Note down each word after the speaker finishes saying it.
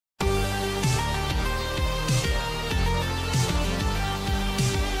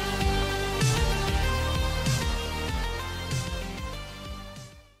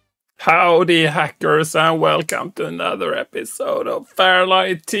Howdy, hackers, and welcome to another episode of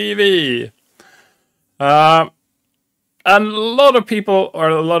FairLight TV. And a lot of people, or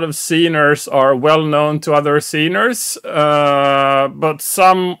a lot of sceners, are well known to other sceners, but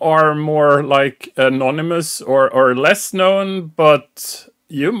some are more like anonymous or less known, but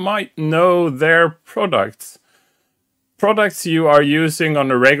you might know their products you are using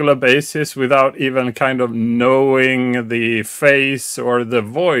on a regular basis without even kind of knowing the face or the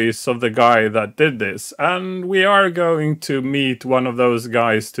voice of the guy that did this. And we are going to meet one of those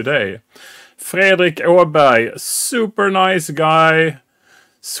guys today. Fredrik Åberg, super nice guy,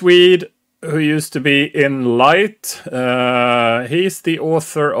 Swede, who used to be in Light. He's the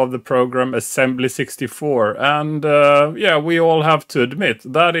author of the program Assembly 64. And yeah, we all have to admit,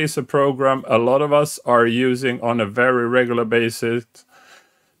 that is a program a lot of us are using on a very regular basis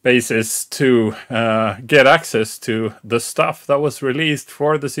to get access to the stuff that was released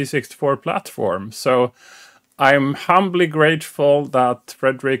for the C64 platform. So I'm humbly grateful that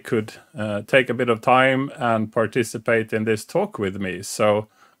Fredrik could take a bit of time and participate in this talk with me. So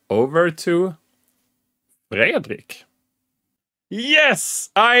over to Fredrik. Yes,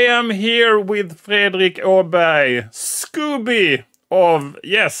 I am here with Fredrik Åberg, Scooby of,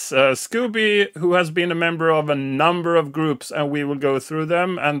 Scooby, who has been a member of a number of groups, and we will go through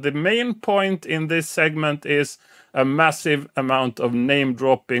them. And the main point in this segment is a massive amount of name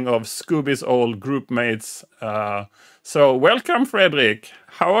dropping of Scooby's old group mates. So welcome, Fredrik.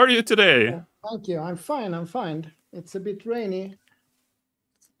 How are you today? Thank you. I'm fine. It's a bit rainy,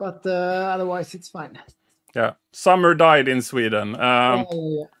 but otherwise it's fine. Yeah, summer died in Sweden.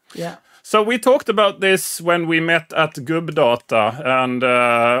 Yeah. So we talked about this when we met at Gubbdata,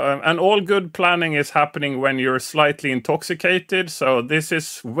 and all good planning is happening when you're slightly intoxicated. So this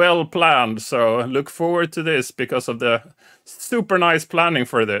is well planned. So look forward to this because of the super nice planning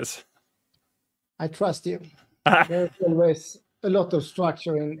for this. I trust you. There's always a lot of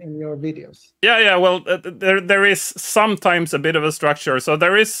structure in your videos. Yeah. Well, there is sometimes a bit of a structure. So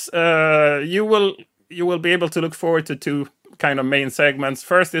there is you will be able to look forward to two kind of main segments.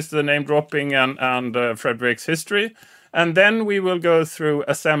 First is the name dropping and Fredrik's history, and then we will go through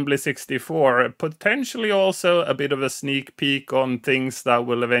Assembly 64, potentially also a bit of a sneak peek on things that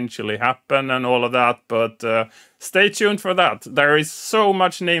will eventually happen and all of that. But stay tuned for that. There is so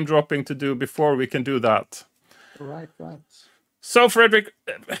much name dropping to do before we can do that. Right. So, Fredrik,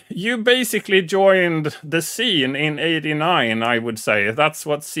 you basically joined the scene in '89, I would say. That's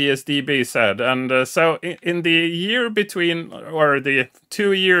what CSDB said. And so in the year between, or the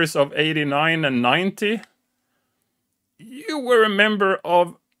 2 years of '89 and '90, you were a member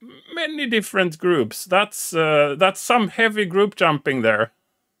of many different groups. That's some heavy group jumping there.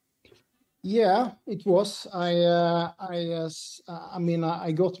 Yeah, it was. I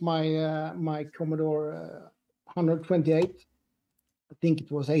got my Commodore 128. I think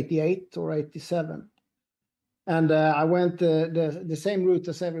it was 88 or 87. And I went the same route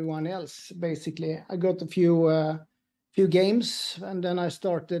as everyone else, basically. I got a few games, and then I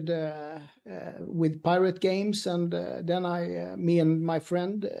started with pirate games, and then me and my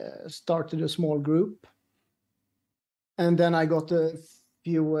friend started a small group. And then I got a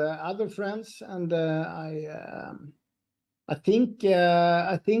few other friends, and I think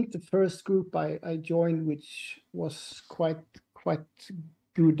the first group I joined, which was quite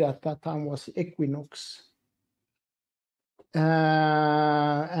good at that time, was Equinox,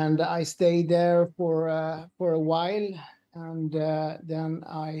 and I stayed there for a while, and then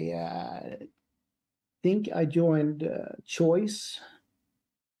I think I joined Choice,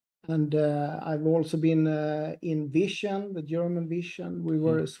 and I've also been in Vision, the German Vision. We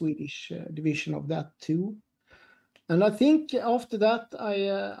were a Swedish division of that too, and I think after that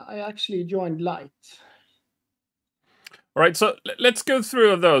I actually joined Light. All right, so let's go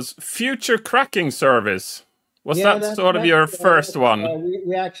through those. Future Cracking Service. Was that sort of your first one?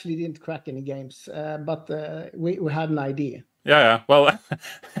 We actually didn't crack any games, but we had an idea. Yeah. Well,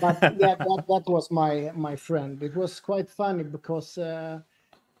 but yeah, that was my friend. It was quite funny because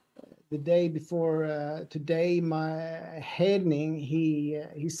the day before today, my Hedning,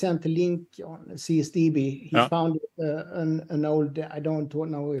 he sent a link on CSDB. He found an old, I don't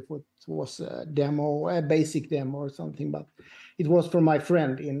know if it was a demo, a basic demo or something, but it was from my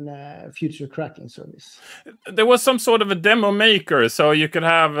friend in Future Cracking Service. There was some sort of a demo maker, so you could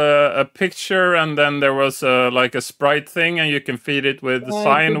have a picture, and then there was like a sprite thing, and you can feed it with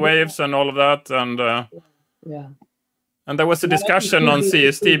sine waves and all of that, and yeah. And there was a discussion on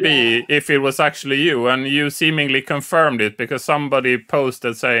CSDB if it was actually you, and you seemingly confirmed it because somebody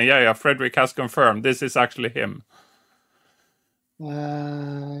posted saying, yeah, Fredrik has confirmed this is actually him.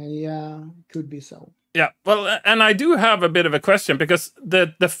 Yeah, could be so. Yeah, well, and I do have a bit of a question because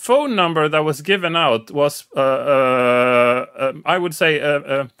the phone number that was given out was, I would say,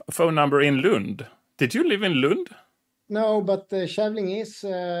 a phone number in Lund. Did you live in Lund? No, but Kävlinge is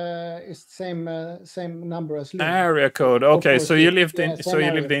same number as Lund. Area code. Okay, so you lived in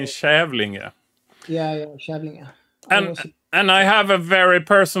Kävlinge. Kävlinge. Yeah, Kävlinge. And I have a very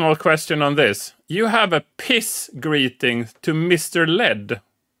personal question on this. You have a piss greeting to Mr. Led.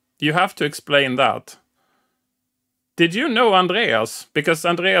 You have to explain that. Did you know Andreas? Because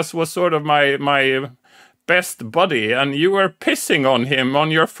Andreas was sort of my best buddy, and you were pissing on him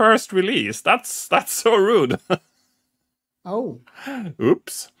on your first release. That's so rude. Oh.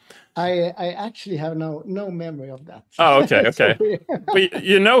 Oops. I actually have no memory of that. Oh, okay. But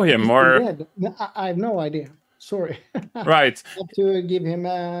you know him, or? I have no idea. Sorry. Right. I have to give him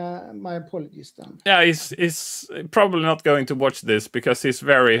my apologies then. Yeah, he's probably not going to watch this because he's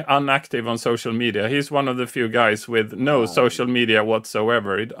very inactive on social media. He's one of the few guys with no social media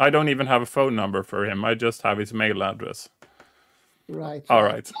whatsoever. I don't even have a phone number for him. I just have his mail address. Right. All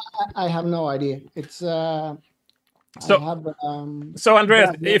right. I have no idea. It's So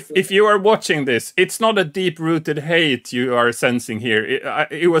Andreas, if you are watching this, it's not a deep-rooted hate you are sensing here.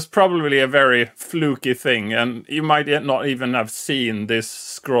 It was probably a very fluky thing, and you might not even have seen this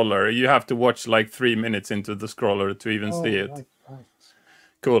scroller. You have to watch like 3 minutes into the scroller to even see it. Right.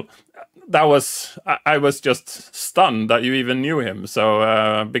 Cool. I was just stunned that you even knew him.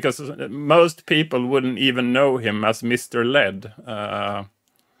 So because most people wouldn't even know him as Mr. Led.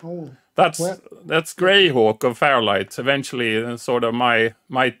 That's Greyhawk of FairLight. Eventually, sort of my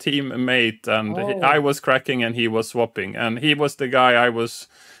teammate, and I was cracking and he was swapping, and he was the guy I was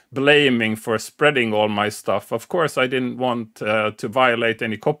blaming for spreading all my stuff. Of course, I didn't want to violate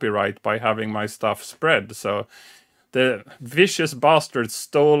any copyright by having my stuff spread. So the vicious bastard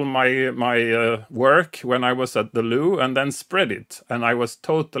stole my work when I was at the loo and then spread it, and I was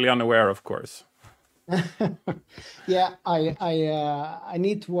totally unaware, of course. Yeah, I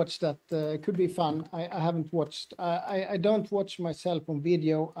need to watch that. Could be fun. I haven't watched. I don't watch myself on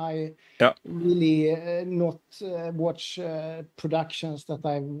video. I really not watch productions that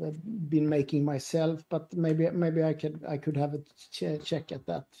I've been making myself. But maybe I could have a check at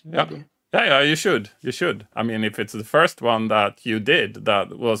that. Maybe. Yeah, you should. I mean, if it's the first one that you did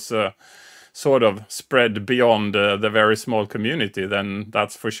that was sort of spread beyond the very small community, then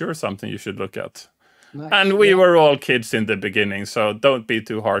that's for sure something you should look at. Nice. And we were all kids in the beginning, so don't be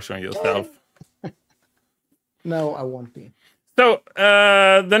too harsh on yourself. No, I won't be. So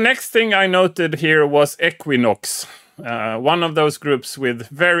the next thing I noted here was Equinox, one of those groups with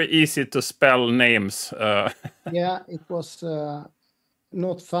very easy to spell names. Yeah, it was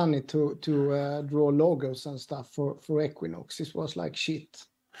not funny to draw logos and stuff for Equinox. It was like shit.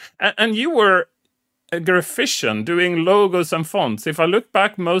 And you were a graphician doing logos and fonts. If I look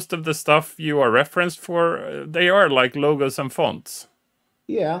back, most of the stuff you are referenced for, they are like logos and fonts.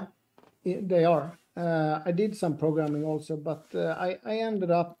 Yeah, they are. I did some programming also, but I ended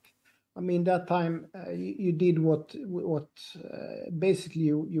up, I mean, that time you did what basically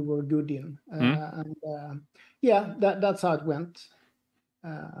you were good in. And yeah, that's how it went.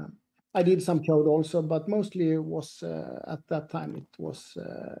 I did some code also, but mostly it was at that time it was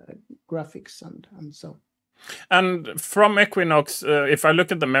graphics and so. And from Equinox, if I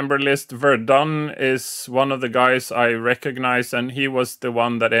look at the member list, Verdun is one of the guys I recognize, and he was the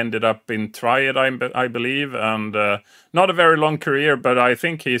one that ended up in Triad, I believe, and not a very long career, but I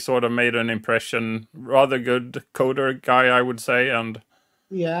think he sort of made an impression. Rather good coder guy, I would say, and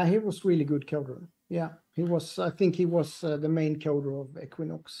yeah, he was really good coder. Yeah. He was. I think he was the main coder of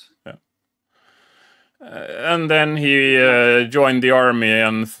Equinox. Yeah. And then he joined the army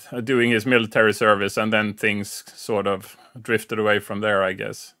and doing his military service, and then things sort of drifted away from there, I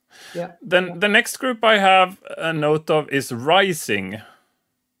guess. Yeah. Then the next group I have a note of is Rising.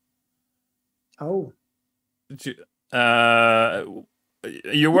 Oh.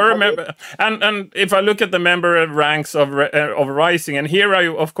 You were a member, and if I look at the member ranks of Rising, and here I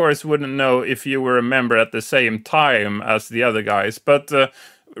of course wouldn't know if you were a member at the same time as the other guys, but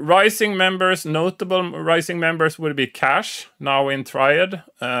Rising members, notable Rising members would be Cash, now in Triad,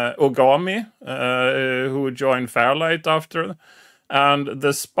 Ogami, who joined FairLight after, and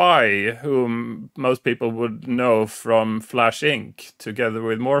The Spy, whom most people would know from Flash Inc., together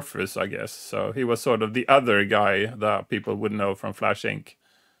with Morpheus, I guess. So he was sort of the other guy that people would know from Flash Inc.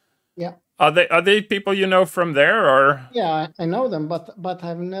 Yeah. Are they people you know from there, or? Yeah, I know them, but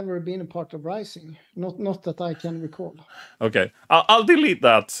I've never been a part of Rising. Not that I can recall. Okay, I'll delete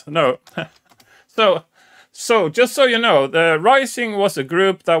that. No. So So, just so you know, the Rising was a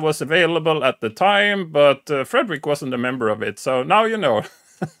group that was available at the time, but Fredrik wasn't a member of it. So now you know.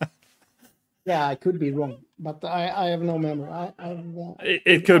 Yeah, I could be wrong, but I have no memory.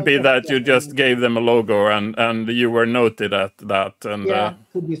 It could be that you just gave them a logo and you were noted at that. And yeah,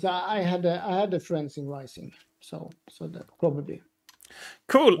 could be. So I had a friends in Rising, so that probably.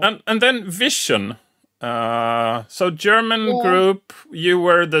 Cool. And then Vision. So German group, you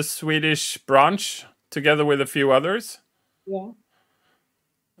were the Swedish branch together with a few others. Yeah.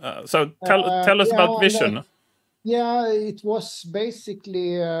 So tell us about Vision. Yeah, it was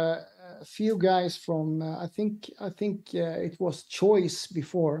basically a few guys from I think it was Choice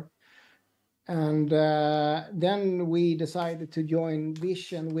before, and then we decided to join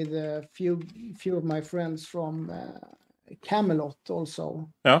Vision with a few of my friends from Camelot also.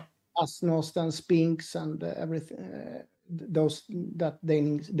 Yeah. Asnost and Spinks and everything. That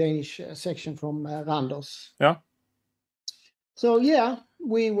Danish section from Randers. Yeah. So yeah,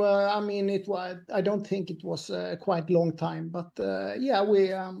 we were. I mean, it was. I don't think it was a quite long time, but yeah,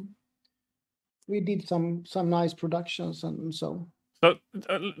 we did some nice productions and so. So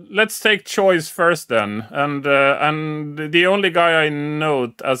let's take Choice first then, and the only guy I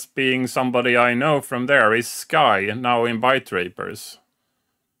note as being somebody I know from there is Sky, now in Bite Rapers.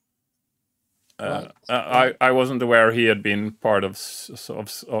 Right. I wasn't aware he had been part of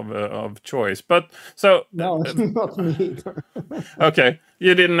Choice, but so no, not me either. Okay,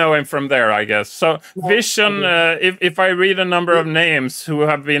 you didn't know him from there, I guess. So no, Vision, if I read a number of names who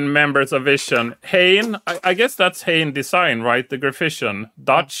have been members of Vision, Hein, I guess that's Hein Design, right? The graphician,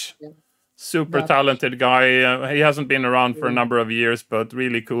 Dutch, super Dutch. Talented guy. He hasn't been around for a number of years, but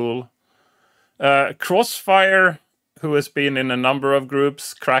really cool. Crossfire, who has been in a number of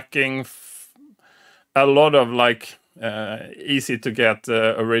groups, cracking a lot of like easy to get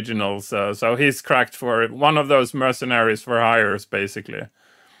originals. So he's cracked for one of those mercenaries for hires, basically.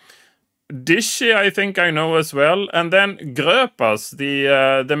 Dishy, I think I know as well. And then Gröpas,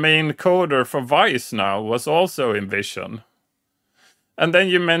 the main coder for Vice now, was also in Vision. And then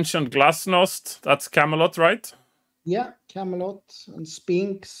you mentioned Glasnost. That's Camelot, right? Yeah, Camelot and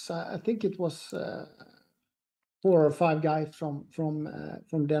Spinks. I think it was 4 or 5 guys from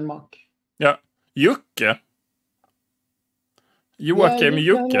Denmark. Yeah. Jukke. Joachim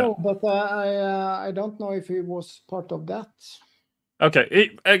Jukke. I know, but I don't know if he was part of that.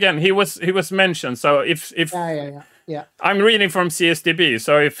 Okay, he was mentioned. So if yeah. I'm reading from CSDB.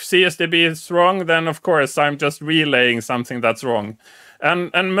 So if CSDB is wrong, then of course I'm just relaying something that's wrong.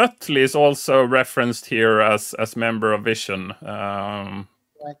 And Mötley is also referenced here as member of Vision.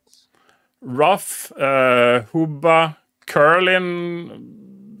 Right. Ruff, Hubba, Curlin,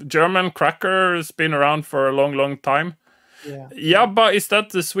 German cracker, has been around for a long time. Yeah. Jabba, is that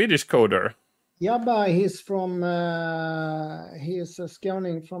the Swedish coder? Jabba, he's from he's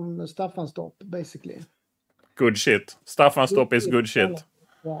Skåning from Staffanstorp, basically. Good shit. Staffanstorp is good shit.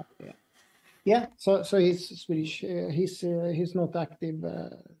 Yeah. So he's Swedish. He's not active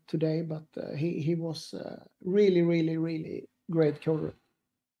today, but he was really great coder.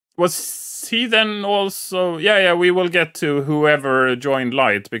 Was he then also... Yeah, we will get to whoever joined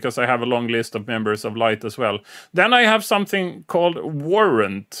Light, because I have a long list of members of Light as well. Then I have something called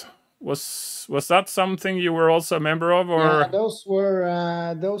Warrant. Was that something you were also a member of? Or? Yeah,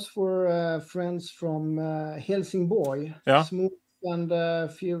 those were friends from Helsingborg. Yeah. Smooth and a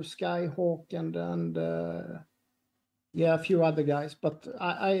few Skyhawk and a few other guys. But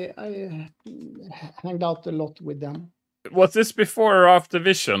I hanged out a lot with them. Was this before or after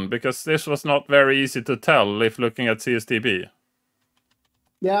Vision? Because this was not very easy to tell if looking at CSDB.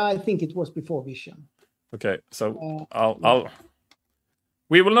 Yeah, I think it was before Vision. Okay, so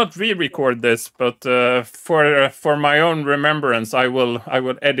we will not re-record this, but for my own remembrance, I will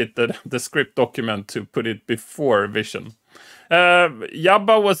edit the script document to put it before Vision.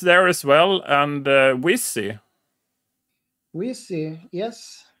 Jabba was there as well, and Wizzy. Wizzy,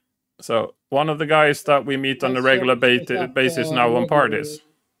 yes. So one of the guys that we meet on a regular basis now on parties.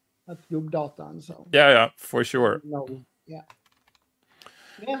 At Gubbdata and so. Yeah, for sure. No, yeah.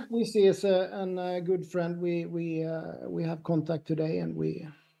 Yeah, Wizzy is a good friend. We have contact today, and we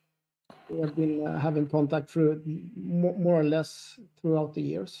have been having contact through more or less throughout the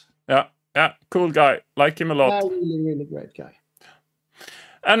years. Yeah, cool guy. Like him a lot. Really great guy.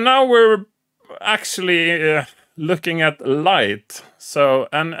 And now we're actually looking at Light. So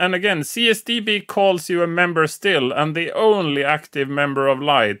and again, CSDB calls you a member still, and the only active member of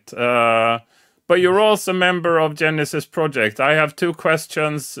Light. But you're also a member of Genesis Project. I have two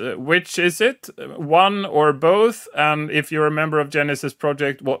questions. Which is it? One or both? And if you're a member of Genesis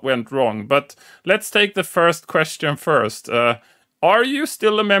Project, what went wrong? But let's take the first question first. Are you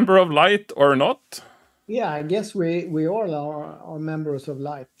still a member of Light or not? Yeah, I guess we all are members of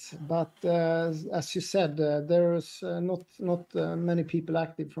Light, but as you said, there's not many people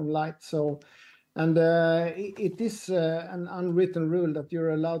active from Light. So, and it is an unwritten rule that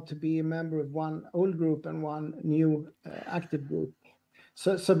you're allowed to be a member of one old group and one new active group.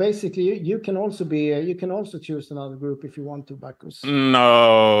 So basically, you can also choose another group if you want to, Bacchus. No.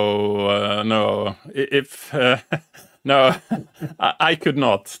 If no, I could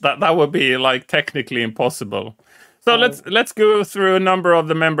not. That would be like technically impossible. So let's go through a number of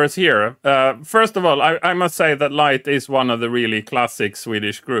the members here. First of all, I must say that Light is one of the really classic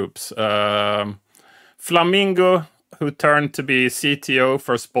Swedish groups. Flamingo, who turned to be CTO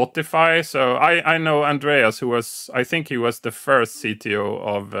for Spotify. So I know Andreas, I think he was the first CTO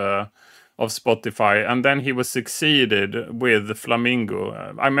of Spotify, and then he was succeeded with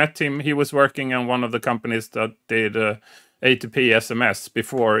Flamingo. I met him. He was working on one of the companies that did A2P SMS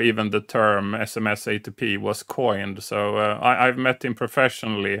before even the term SMS A2P was coined. So I've met him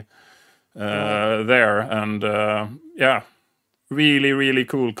professionally there, and yeah, really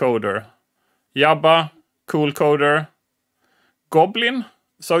cool coder. Jabba, cool coder. Goblin.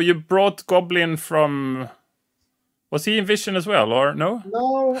 So you brought Goblin from. Was he in Vision as well, or no?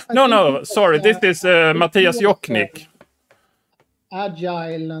 No. Sorry, this is Matthias Joknik.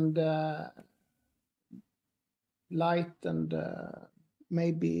 Agile and Light and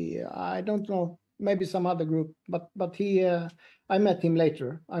maybe I don't know, maybe some other group. But he, I met him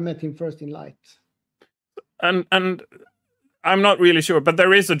later. I met him first in Light. And I'm not really sure, but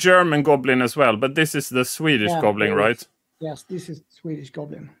there is a German Goblin as well. But this is the Swedish Goblin, right? Yes, this is Swedish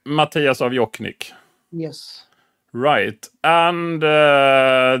Goblin. Matthias of Joknik. Yes. Right, and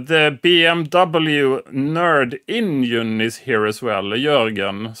the BMW nerd Indian is here as well,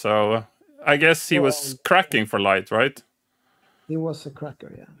 Jörgen. So I guess he was cracking for Light, right? He was a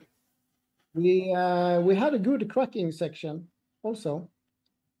cracker, yeah. We had a good cracking section also.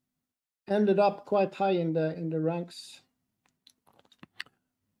 Ended up quite high in the ranks.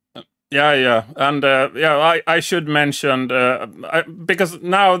 Yeah, and I should mention because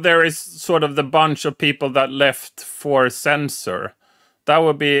now there is sort of the bunch of people that left for Censor. That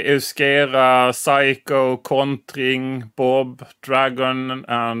would be Euskera, Psycho, Kontring, Bob, Dragon,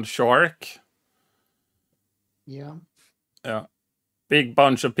 and Shark. Yeah. Big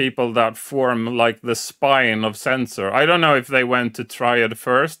bunch of people that form like the spine of Censor. I don't know if they went to Triad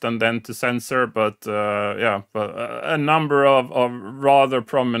first and then to Censor, but a number of rather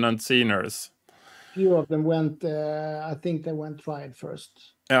prominent sceners. Few of them went, I think they went Triad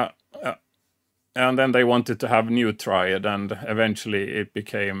first. Yeah. And then they wanted to have new Triad, and eventually it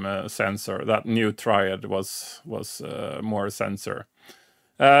became Censor. That new Triad was more Censor.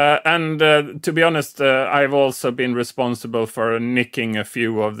 And to be honest, I've also been responsible for nicking a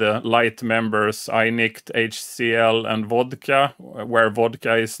few of the Light members. I nicked HCL and Vodka, where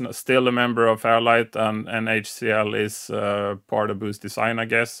Vodka is still a member of FairLight, and HCL is part of Boost Design, I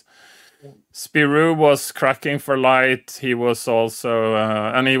guess. Yeah. Spirou was cracking for Light. He was also,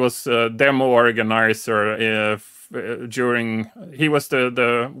 and he was a demo organizer he was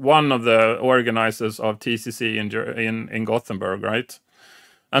the one of the organizers of TCC in Gothenburg, right?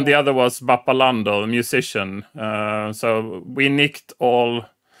 And the other was Bappalando, a musician. So we nicked all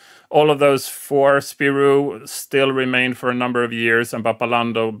of those four. Spirou still remained for a number of years, and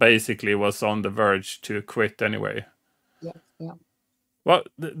Bappalando basically was on the verge to quit anyway. Yeah. Well,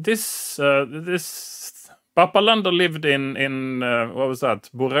 this Bappalando lived in what was that,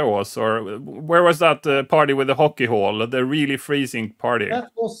 Borås, or where was that party with the hockey hall, the really freezing party?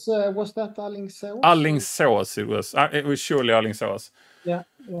 That was that Alingsås? Alingsås, it was. It was surely Alingsås. Yeah.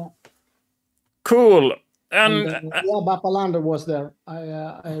 Cool. And Bappalando was there.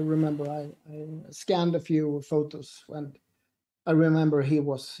 I remember. I scanned a few photos, and I remember he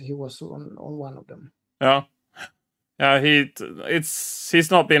was on one of them. Yeah. He's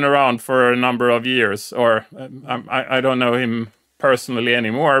not been around for a number of years, or I don't know him personally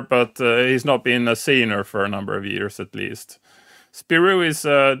anymore, but he's not been a senior for a number of years at least. Spirou is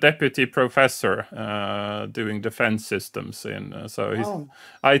a deputy professor doing defense systems so he's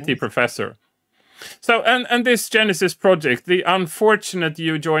IT professor. So and this Genesis project, the unfortunate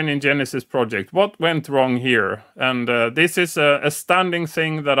you joining Genesis project, what went wrong here? And this is a standing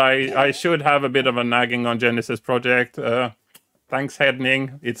thing that I should have a bit of a nagging on Genesis project. Thanks,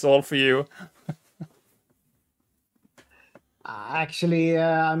 Hedning. It's all for you. Actually,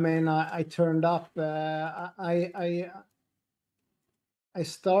 I mean, I turned up. I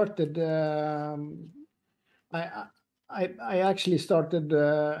started. I actually started.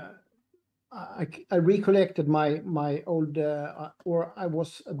 I recollected my old, or I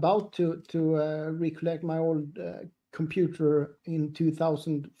was about to recollect my old computer in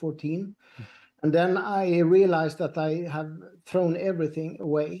 2014, and then I realized that I have thrown everything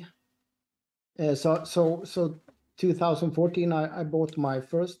away. So 2014, I bought my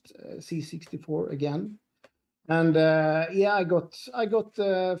first C64 again, and yeah, I got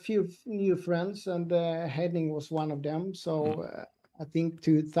a few new friends, and Henning was one of them. So I think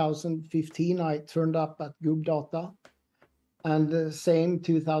 2015 I turned up at Gubbdata, and the same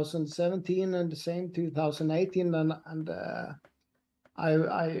 2017, and the same 2018, and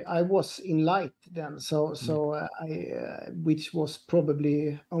I was in Light then, so which was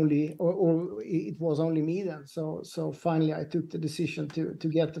probably only, or it was only me then. So finally I took the decision to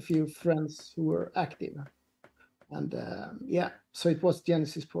get a few friends who were active, and yeah, so it was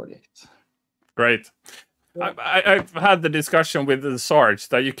Genesis project. Great. I've had the discussion with the Sarge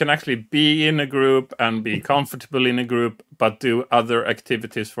that you can actually be in a group and be comfortable in a group, but do other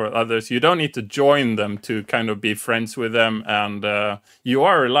activities for others. You don't need to join them to kind of be friends with them, and you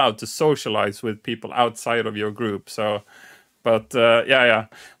are allowed to socialize with people outside of your group. So, but yeah.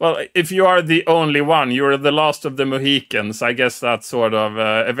 Well, if you are the only one, you're the last of the Mohicans. I guess that's sort of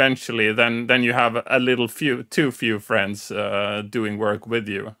eventually. Then you have a little too few friends doing work with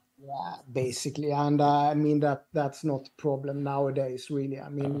you. Yeah, basically, and I mean that's not a problem nowadays, really. I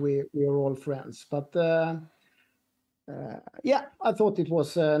mean, we're all friends, but yeah, I thought it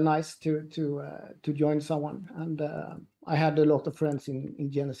was nice to join someone, and I had a lot of friends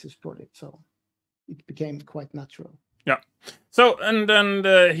in Genesis project, so it became quite natural. Yeah. So and then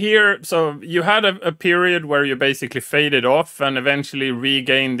here, so you had a period where you basically faded off and eventually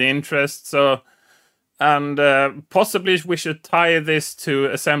regained the interest. So. And possibly we should tie this to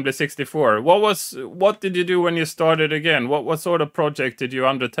Assembly 64. What did you do when you started again? What sort of project did you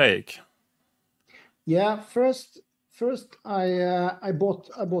undertake? Yeah, first I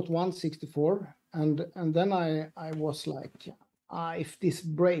bought one 64, and then I was like, if this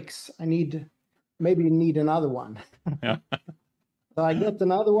breaks, I maybe need another one. Yeah. So I get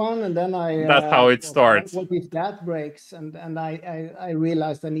another one, and then that's how it starts. What if that breaks? And I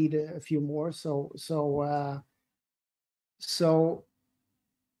realized I need a few more. So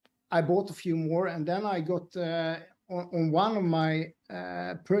I bought a few more, and then I got on one of my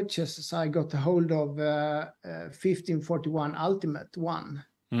purchases, I got a hold of 1541 Ultimate one.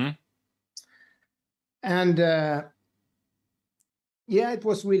 Mm-hmm. And yeah, it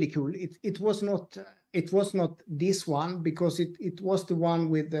was really cool. It was not this one, because it was the one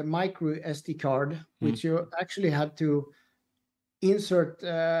with the micro SD card, which you actually had to insert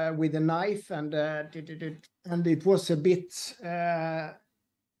with a knife, and it was a bit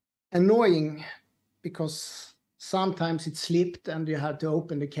annoying because sometimes it slipped and you had to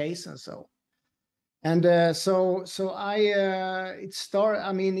open the case and so. And so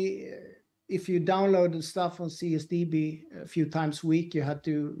I mean, if you downloaded stuff on CSDB a few times a week, you had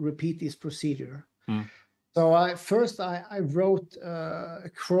to repeat this procedure. So I wrote a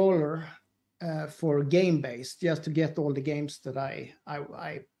crawler for game-based, just to get all the games that I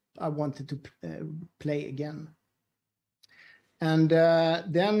wanted to play again. And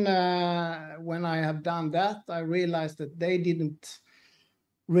then when I have done that, I realized that they didn't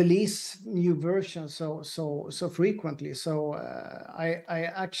release new versions so frequently. So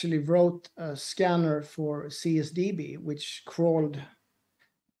I actually wrote a scanner for CSDB, which crawled.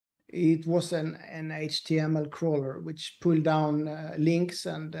 It was an HTML crawler which pulled down links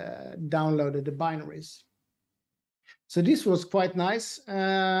and downloaded the binaries. So this was quite nice.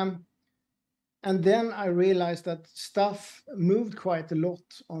 And then I realized that stuff moved quite a lot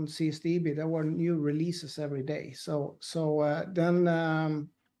on CSDB. There were new releases every day. So then I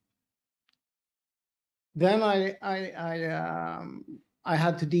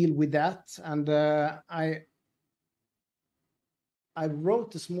had to deal with that, and I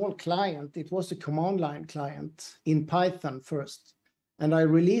wrote a small client. It was a command line client in Python first, and I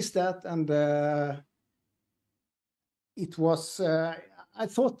released that, and it was. I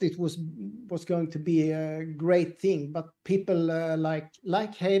thought it was going to be a great thing, but people like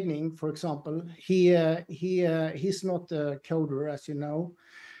Henning, for example, he's not a coder, as you know.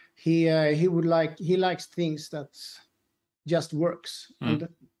 He likes things that just works. And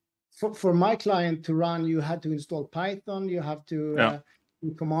for my client to run, you had to install Python, you have to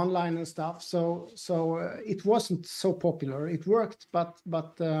do command line and stuff. So it wasn't so popular. It worked, but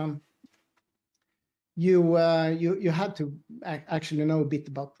you had to actually know a bit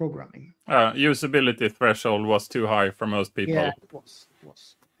about programming. Usability threshold was too high for most people. Yeah, it was.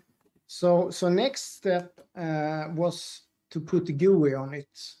 So next step was to put the GUI on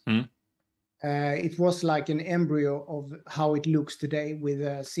it. It was like an embryo of how it looks today, with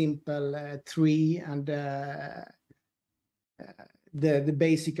a simple tree and the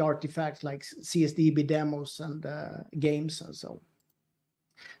basic artifacts like CSDB demos and games and so.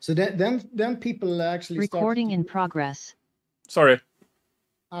 So then people actually recording in progress. Sorry.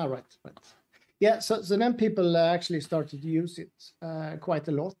 Right. Yeah. So then people actually started to use it quite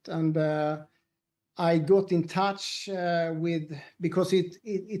a lot, and I got in touch with, because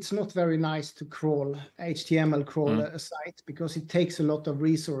it's not very nice to crawl HTML a site, because it takes a lot of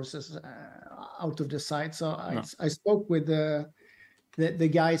resources out of the site. So I spoke with the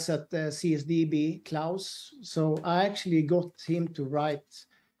guys at CSDB, Klaus. So I actually got him to write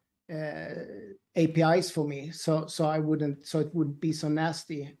APIs for me, so it wouldn't be so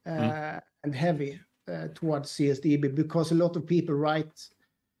nasty and heavy towards CSDB, because a lot of people write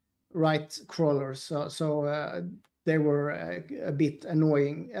crawlers. So they were a bit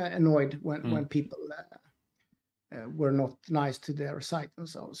annoyed when people were not nice to their site and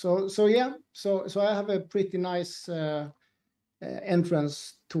so. So yeah. So I have a pretty nice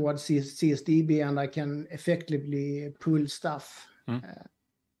entrance towards CSDB, and I can effectively pull stuff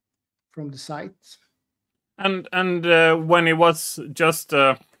from the site. And when it was just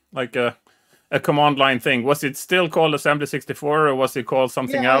like a command line thing, was it still called Assembly64, or was it called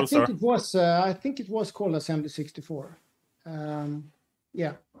something else? I think it was called Assembly64.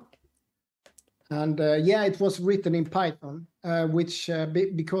 Yeah. And it was written in Python, which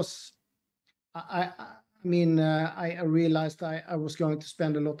because I realized I was going to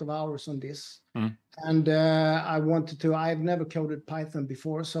spend a lot of hours on this. And I've never coded Python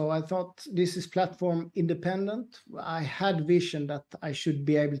before, so I thought this is platform independent. I had vision that I should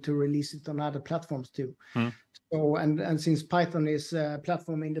be able to release it on other platforms too. So and since Python is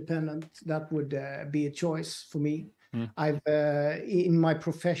platform independent, that would be a choice for me. I've in my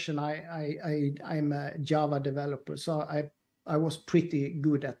profession I'm a Java developer, so I was pretty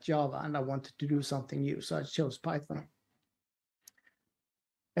good at Java, and I wanted to do something new, so I chose Python.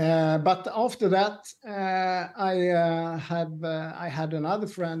 But after that, I had another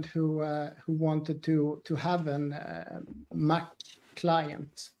friend who wanted to have a Mac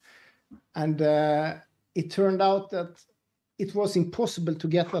client, and it turned out that it was impossible to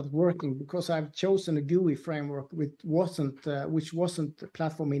get that working, because I've chosen a GUI framework which wasn't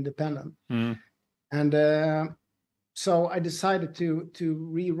platform independent, and so I decided to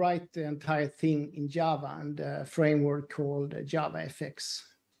rewrite the entire thing in Java, and a framework called JavaFX,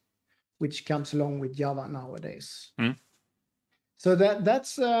 which comes along with Java nowadays. So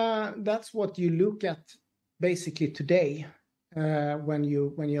that's what you look at basically today when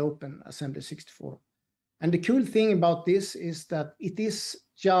you open Assembly64. And the cool thing about this is that it is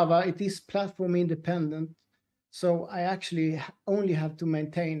Java, it is platform independent. So I actually only have to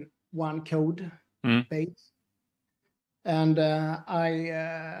maintain one code base. And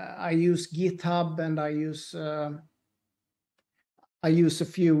I use GitHub, and I use a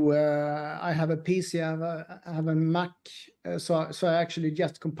few. I have a PC, I have a Mac, so I actually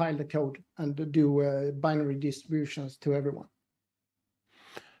just compile the code and do binary distributions to everyone.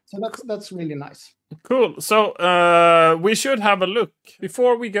 So that's really nice. Cool. So we should have a look.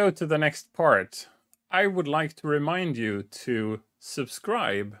 Before we go to the next part, I would like to remind you to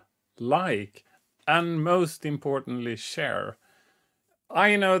subscribe, like, and most importantly, share.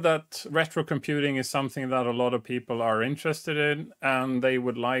 I know that retro computing is something that a lot of people are interested in, and they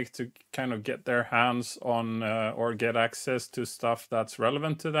would like to kind of get their hands on or get access to stuff that's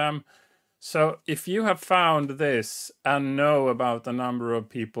relevant to them. So if you have found this and know about a number of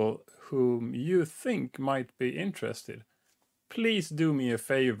people whom you think might be interested, please do me a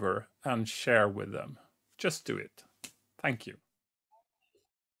favor and share with them. Just do it. Thank you.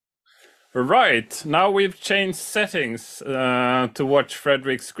 Right, now we've changed settings to watch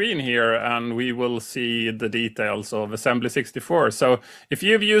Fredrik's screen here, and we will see the details of Assembly64. So if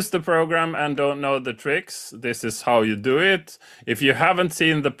you've used the program and don't know the tricks, this is how you do it. If you haven't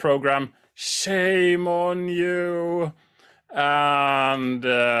seen the program, shame on you. And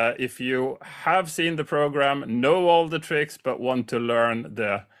if you have seen the program, know all the tricks, but want to learn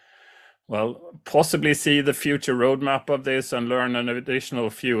possibly see the future roadmap of this and learn an additional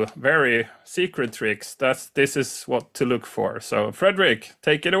few very secret tricks, this is what to look for. So Fredrik,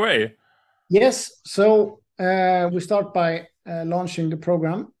 take it away. Yes, so we start by launching the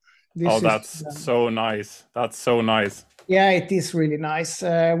program. Oh, that's so nice. That's so nice. Yeah, it is really nice.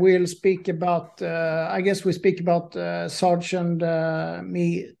 We'll speak about, I guess we speak about Sarge and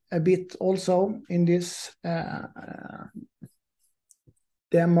me a bit also in this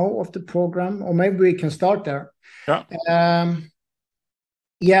demo of the program, or maybe we can start there. Yeah.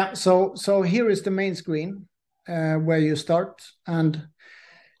 Yeah, so here is the main screen where you start, and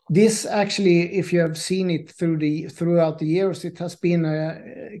this actually, if you have seen it throughout the years, it has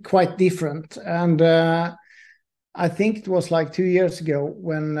been quite different. And I think it was like 2 years ago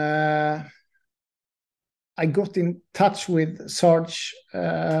when I got in touch with Sarge.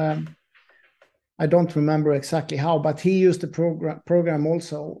 I don't remember exactly how, but he used the program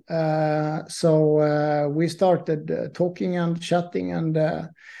also. So we started talking and chatting, and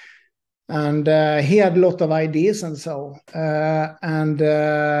he had a lot of ideas and so.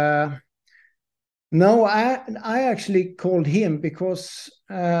 No, I actually called him because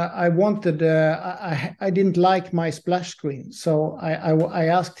I wanted. I didn't like my splash screen, so I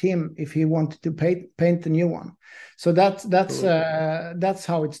asked him if he wanted to paint a new one. So that's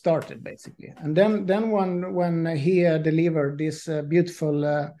how it started basically. And then when he delivered this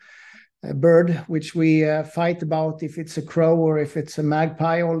beautiful bird, which we fight about if it's a crow or if it's a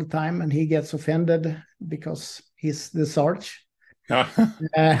magpie all the time, and he gets offended because he's the Sarge.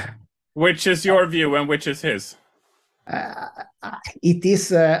 Which is your view and which is his? It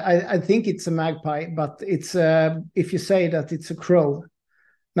is. I think it's a magpie, but it's if you say that it's a crow.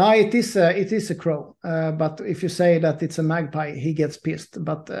 No, it is a crow. But if you say that it's a magpie, he gets pissed.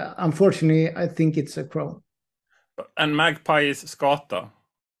 But unfortunately, I think it's a crow. And magpie is skata.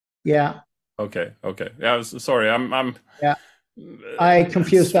 Yeah. Okay. Yeah. Sorry. I'm. Yeah. I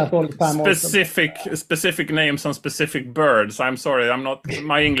confuse that all the time. Specific names on specific birds. I'm sorry. I'm not.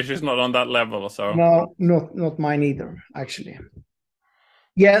 My English is not on that level. So no, not mine either. Actually.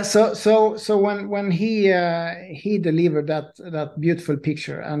 Yeah. So when he delivered that beautiful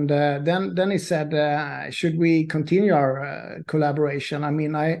picture, and then he said, should we continue our collaboration? I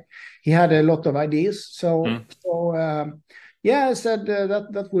mean, he had a lot of ideas. So yeah, I said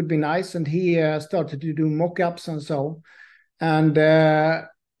that would be nice, and he started to do mock-ups and so. And the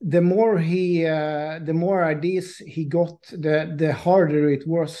more ideas he got, the harder it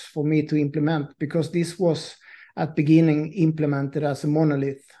was for me to implement, because this was at beginning implemented as a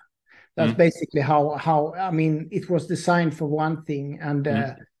monolith. That's basically how I mean, it was designed for one thing, and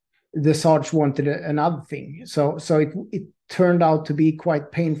the Sarge wanted another thing. So it turned out to be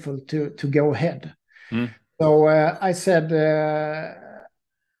quite painful to go ahead. So I said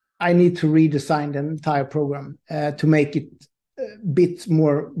I need to redesign the entire program to make it bit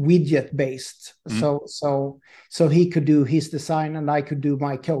more widget based, so he could do his design and I could do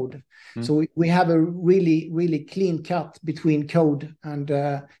my code. So we have a really clean cut between code and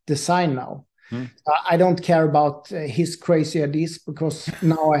design now. I don't care about his crazy ideas, because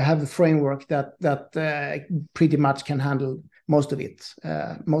now I have a framework that pretty much can handle most of it.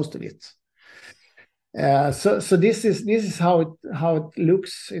 So this is how it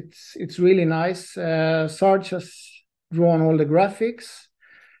looks. It's really nice. Sarge has drawn all the graphics.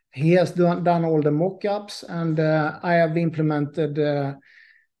 He has done all the mock-ups, and I have implemented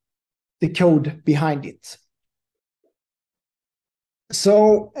the code behind it.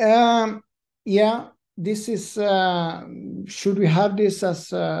 So yeah, this is. Should we have this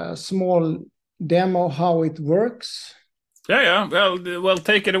as a small demo how it works? Yeah. Well,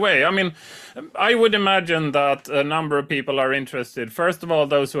 take it away. I mean, I would imagine that a number of people are interested. First of all,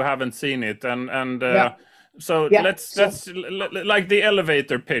 those who haven't seen it, and. Yeah. So yeah, let's like the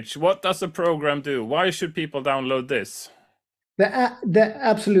elevator pitch. What does the program do? Why should people download this? The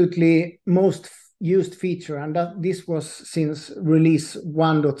absolutely most used feature, and this was since release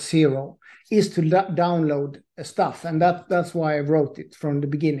 1.0, is to download stuff, and that's why I wrote it from the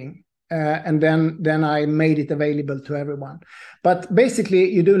beginning. And then I made it available to everyone. But basically,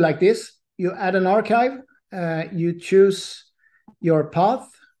 you do like this: you add an archive, you choose your path.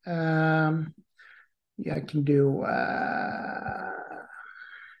 Yeah, I can do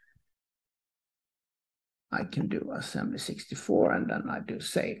assembly 64, and then I do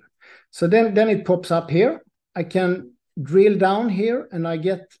save. So then it pops up here. I can drill down here, and I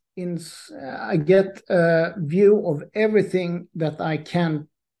get a view of everything that I can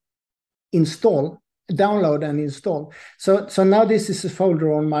download and install. So now this is a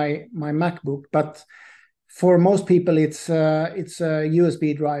folder on my MacBook, but for most people it's a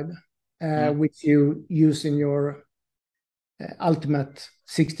USB drive. Which you use in your Ultimate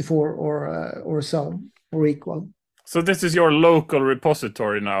 64 or so, or equal. So this is your local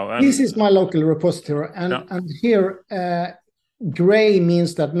repository now? This is my local repository, and here gray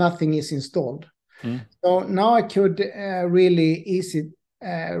means that nothing is installed. So now I could really easy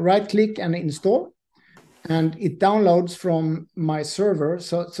right click and install, and it downloads from my server.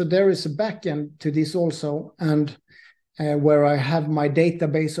 So there is a backend to this also, and where I have my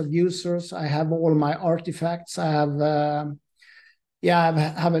database of users, I have all my artifacts, I have I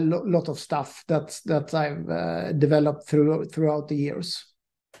have a lot of stuff that I've developed throughout the years.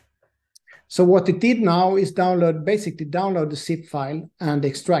 So what it did now is basically download the zip file and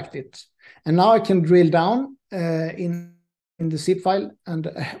extract it. And now I can drill down in the zip file and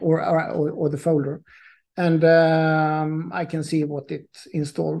or the folder, and I can see what it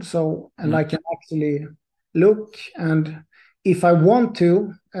installed. So, and I can actually look, and if I want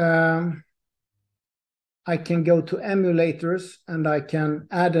to, I can go to emulators and I can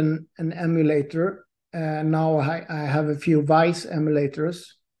add an emulator. Now I have a few Vice emulators.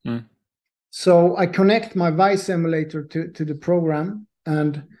 So I connect my Vice emulator to the program,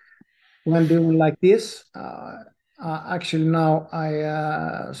 and when doing like this, actually now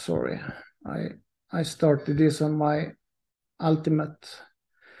I started this on my Ultimate.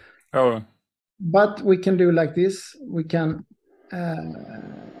 Oh. But we can do like this. We can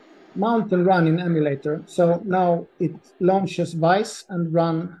mount and run in emulator. So now it launches Vice and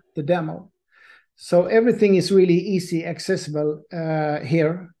run the demo. So everything is really easy, accessible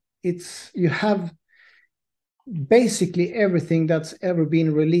here. You have basically everything that's ever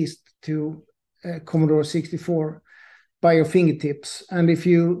been released to Commodore 64 by your fingertips. And if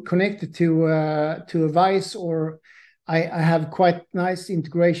you connect it to a Vice, or I have quite nice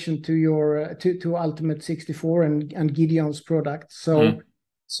integration to your to Ultimate 64 and Gideon's product. So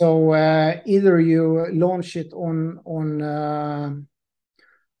either you launch it on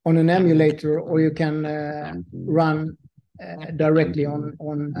an emulator, or you can run directly on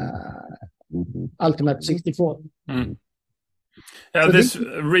Ultimate 64. Yeah, so this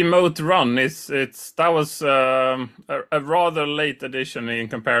remote run that was a rather late addition in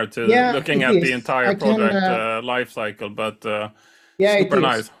compared to looking at the entire product life cycle, but super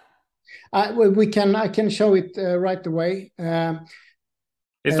nice. I can show it right away.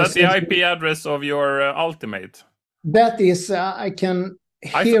 Is that the IP address of your Ultimate? That is, I can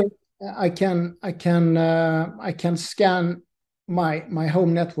scan my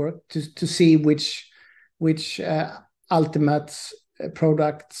home network to see which Ultimate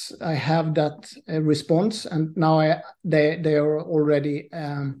products I have that response, and now they are already.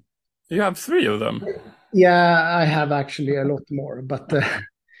 You have 3 of them. Yeah, I have actually a lot more, but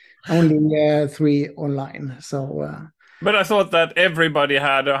only 3 online. So. But I thought that everybody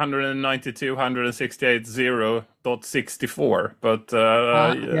had 192.168.0.64, but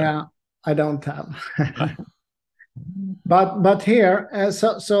yeah, I don't have. but here,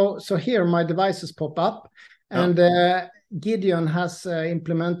 so here my devices pop up, and Gideon has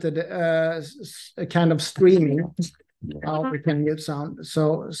implemented a kind of streaming. How we can use sound.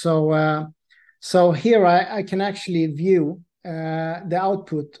 So here I can actually view the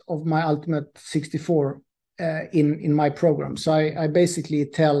output of my Ultimate 64 in my program. So I basically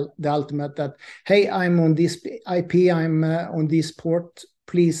tell the Ultimate that, hey, I'm on this IP, I'm on this port.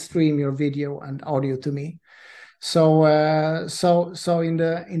 Please stream your video and audio to me. So in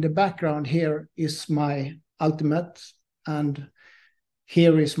the background here is my Ultimate, and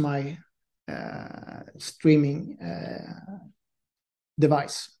here is my streaming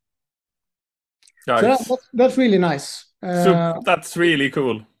device. Nice. So that's really nice. That's really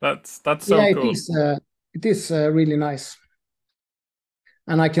cool. That's so cool. It is really nice.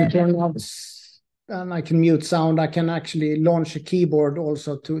 And I can turn off and I can mute sound. I can actually launch a keyboard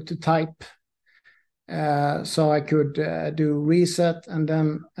also to type. So I could do reset, and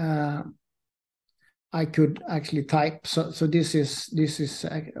then I could actually type. So this is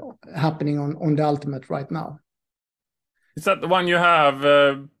happening on the Ultimate right now. Is that the one you have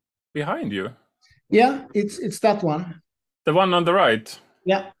behind you? Yeah, it's that one. The one on the right?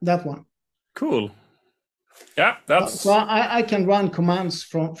 Yeah, that one. Cool. Yeah, that's... So I can run commands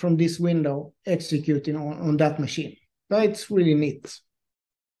from this window executing on that machine. But it's really neat.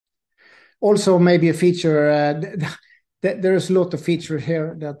 Also, maybe a feature, there's a lot of features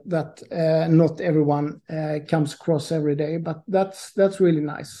here that not everyone comes across every day, but that's really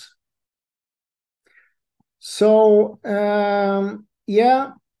nice. So,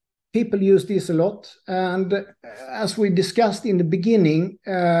 yeah, people use this a lot. And as we discussed in the beginning,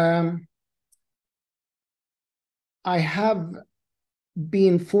 I have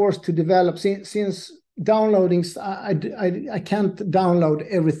been forced to develop since downloading. I can't download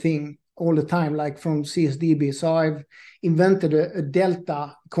everything all the time, like from CSDB. So I've invented a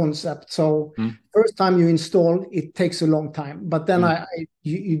delta concept. So first time you install, it takes a long time, but then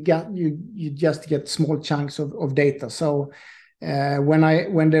you just get small chunks of data. So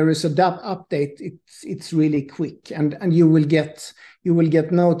when there is a update, it's really quick, and you will get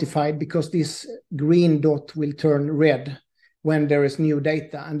notified, because this green dot will turn red when there is new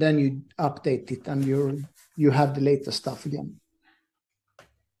data, and then you update it, and you have the latest stuff again.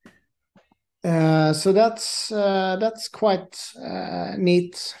 So that's quite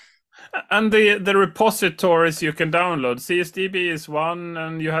neat. And the repositories you can download, CSDB is one,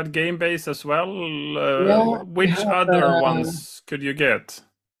 and you had GameBase as well. Which other ones could you get?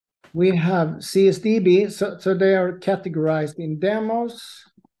 We have CSDB, so they are categorized in demos,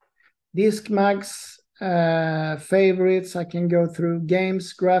 disk mags, favorites. I can go through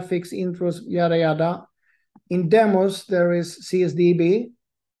games, graphics, intros, yada yada. In demos, there is CSDB.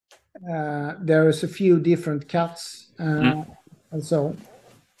 There is a few different cuts, and so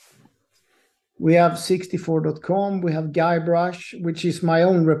we have 64.com. We have Guybrush, which is my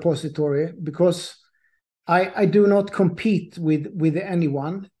own repository, because I do not compete with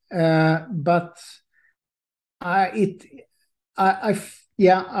anyone, but I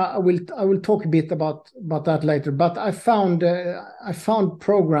will talk a bit about that later. But I found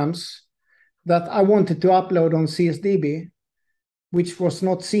programs that I wanted to upload on CSDB, which was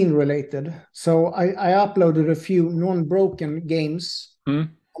not scene related. So I uploaded a few non-broken games, and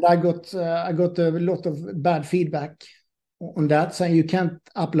I got a lot of bad feedback on that, saying you can't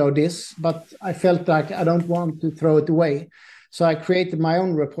upload this. But I felt like I don't want to throw it away, so I created my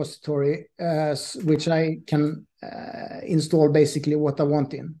own repository, which I can install basically what I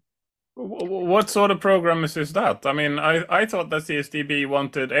want in. What sort of program is that? I mean, I thought that CSDB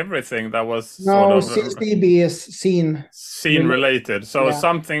wanted everything that was CSDB is scene related. So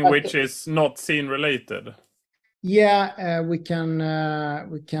something which is not scene related. Yeah, we can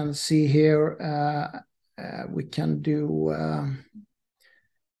see here. We can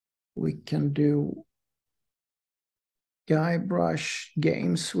do Guybrush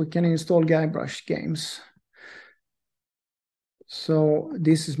games. We can install Guybrush games. So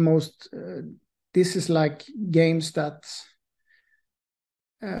this is like games that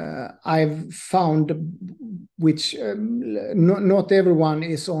I've found, which not everyone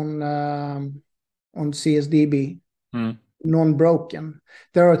is on CSDB, non-broken.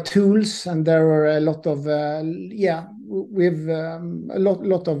 There are tools, and there are a lot of with a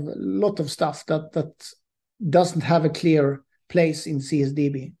lot of stuff that doesn't have a clear place in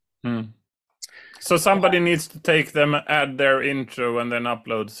CSDB. So somebody needs to take them, add their intro, and then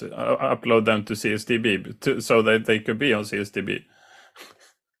upload them to CSDB so that they could be on CSDB.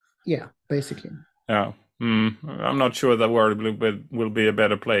 Yeah, basically. Yeah. I'm not sure the world will be a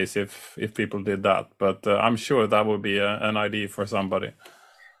better place if people did that, but I'm sure that would be an idea for somebody.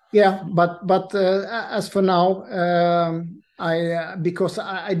 Yeah, but as for now, because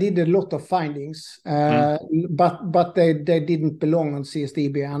I did a lot of findings, but they didn't belong on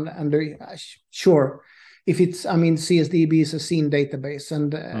CSDB, and sure, if it's, I mean, CSDB is a scene database,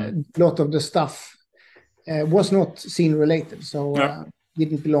 and a lot of the stuff was not scene related, so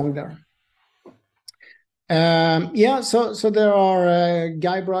didn't belong there. So there are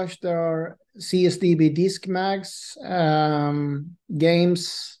Guybrush, there are CSDB disk mags,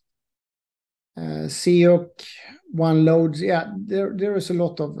 games, Seok, OneLoads. Yeah, there is a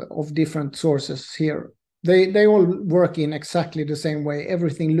lot of different sources here. They all work in exactly the same way.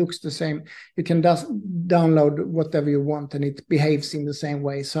 Everything looks the same. You can just download whatever you want, and it behaves in the same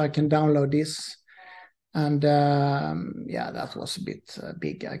way. So I can download this, and that was a bit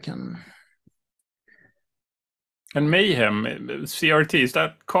big. I can. And Mayhem, CRT, is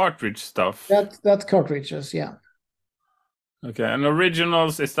that cartridge stuff? That's cartridges, yeah. Okay, and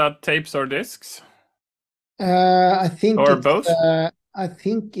originals, is that tapes or discs? I think or it's, both. I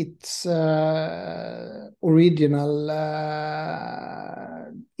think it's original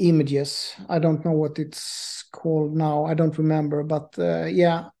images. I don't know what it's called now. I don't remember, but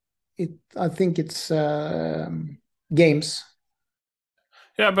I think it's games.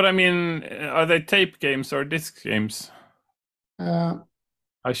 Yeah, but I mean, are they tape games or disc games? I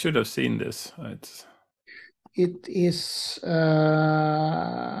should have seen this. It is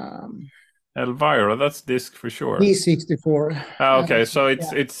Elvira, that's disc for sure. D64. Okay, so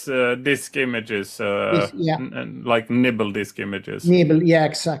it's disc images, like nibble disc images. Nibble, yeah,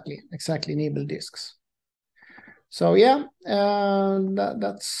 exactly, nibble discs. So yeah,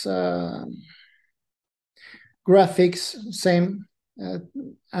 that's graphics, same.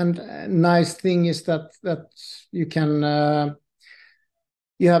 And nice thing is that you can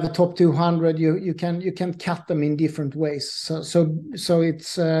you have a top 200. You can cut them in different ways. So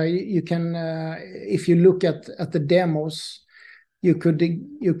it's you can if you look at the demos, you could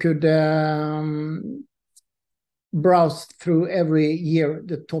browse through every year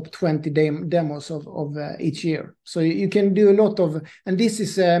the top 20 demos of each year. So you can do a lot of, and this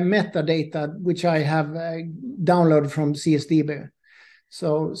is metadata which I have downloaded from CSDB.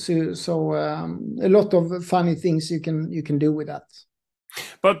 So a lot of funny things you can do with that.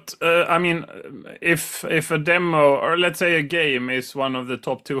 But I mean, if a demo, or let's say a game, is one of the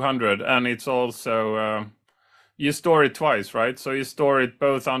top 200, and it's also you store it twice, right? So you store it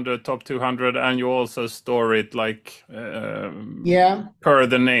both under top 200, and you also store it like per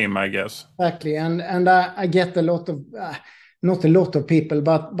the name, I guess. Exactly, and I get a lot of not a lot of people,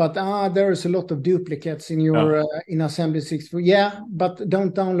 but there is a lot of duplicates in your in Assembly 64. Yeah, but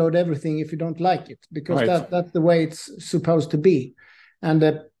don't download everything if you don't like it, because that's the way it's supposed to be,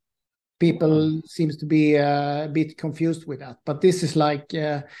 and people seems to be a bit confused with that. But this is like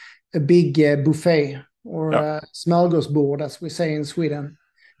a big buffet, or smörgåsbord, as we say in Sweden.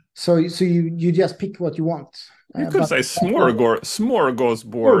 So you just pick what you want. You could say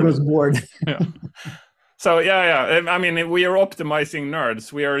smorgasbord. Yeah. So I mean, we are optimizing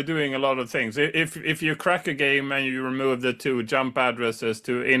nerds. We are doing a lot of things. If you crack a game and you remove the 2 jump addresses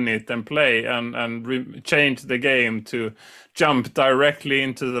to init and play, and change the game to jump directly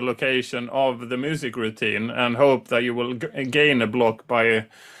into the location of the music routine, and hope that you will gain a block by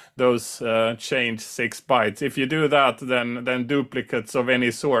those changed 6 bytes. If you do that, then duplicates of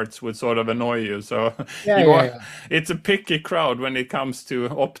any sorts would sort of annoy you. So it's a picky crowd when it comes to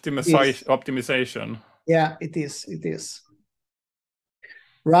optimization. Yeah, it is.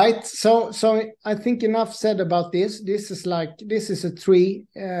 Right. So I think enough said about this. This is a tree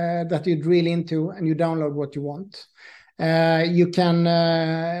that you drill into, and you download what you want. You can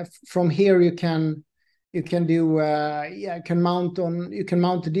from here you can do you can mount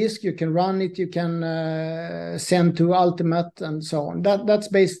a disk, you can run it, you can send to Ultimate, and so on. That's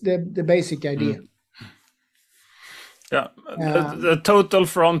the basic idea. Yeah, the total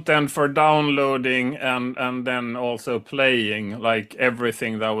front end for downloading and then also playing like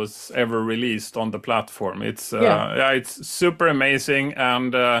everything that was ever released on the platform. It's it's super amazing.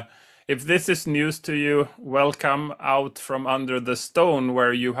 And if this is news to you, welcome out from under the stone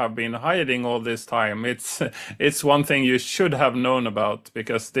where you have been hiding all this time. It's one thing you should have known about,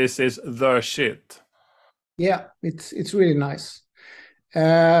 because this is the shit. Yeah, it's really nice.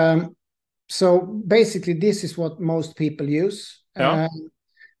 So basically, this is what most people use. Yeah.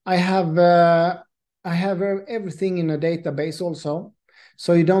 I have everything in a database also,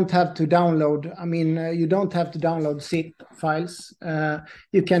 so you don't have to download. I mean, you don't have to download zip files.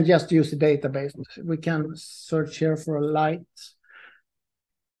 You can just use the database. We can search here for a light.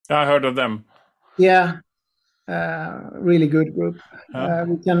 I heard of them. Yeah, really good group.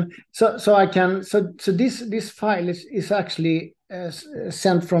 We can. So this file is actually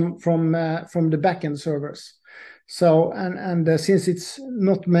sent from the backend servers. So and since it's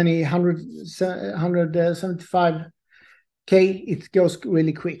not many 175K, it goes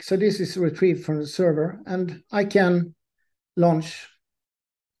really quick. So this is retrieved from the server, and I can launch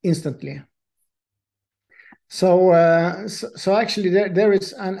instantly. So actually there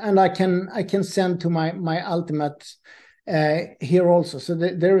is, and I can send to my Ultimate here also. So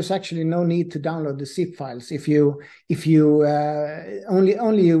there is actually no need to download the zip files. If you only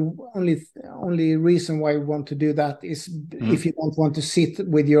reason why you want to do that is if you don't want to sit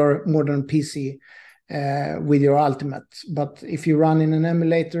with your modern PC with your Ultimate. But if you run in an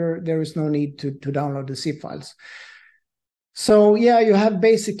emulator, there is no need to download the zip files. So yeah, you have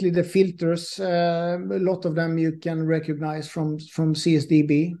basically the filters. A lot of them you can recognize from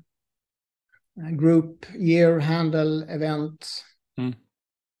CSDB. Group, year, handle, event.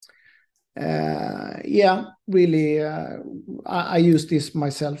 Yeah, really, I use this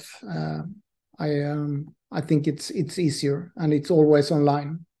myself. I think it's easier, and it's always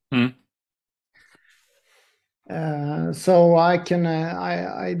online. So I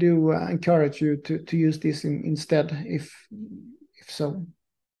do encourage you to use this instead, if so.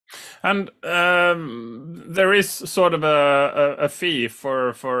 And there is sort of a fee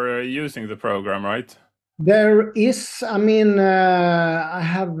for using the program, right? There is. I mean, I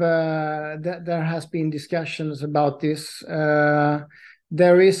have. There has been discussions about this.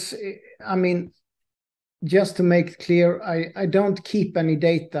 There is. I mean, just to make it clear, I don't keep any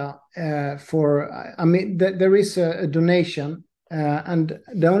data for. I mean, there is a donation, and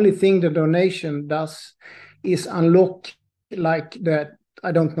the only thing the donation does is unlock like that.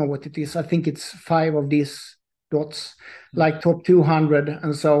 I don't know what it is. I think it's 5 of these dots, like top 200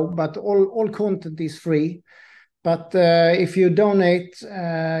 and so. But all content is free. But if you donate,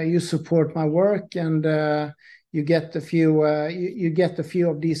 you support my work, and you get a few. You get a few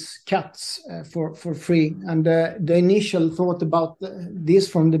of these cuts for free. And the initial thought about this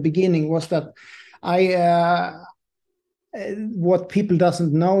from the beginning was that what people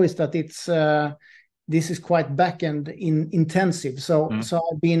doesn't know is that it's this is quite back-end intensive. So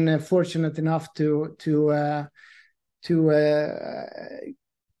I've been fortunate enough to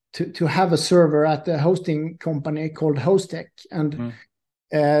have a server at a hosting company called Hostech. And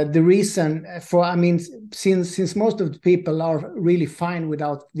the reason for, I mean, since most of the people are really fine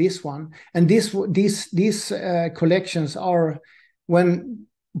without this one, and these collections are, when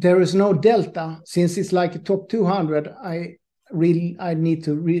there is no delta, since it's like a top 200, I need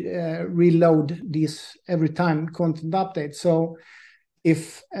to reload these every time content update. So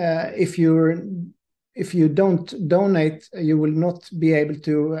if you don't donate, you will not be able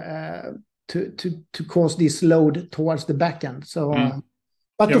to cause this load towards the backend. So,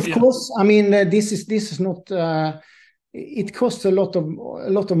 but of course, I mean, this is not. It costs a lot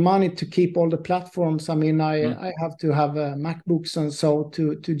of money to keep all the platforms. I mean, I have to have MacBooks and so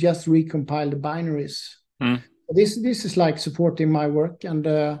to just recompile the binaries. This is like supporting my work, and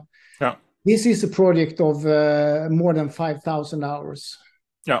this is a project of more than 5,000 hours.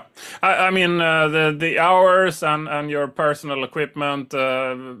 Yeah, I mean, the hours and your personal equipment,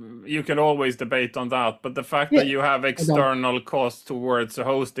 you can always debate on that. But the fact that you have external costs towards a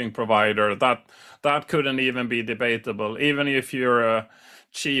hosting provider, that couldn't even be debatable. Even if you're a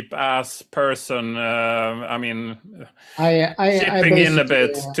cheap ass person, I mean, chipping in a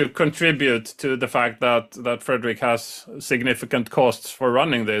bit to contribute to the fact that Fredrik has significant costs for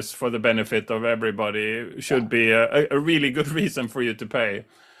running this for the benefit of everybody should be a really good reason for you to pay.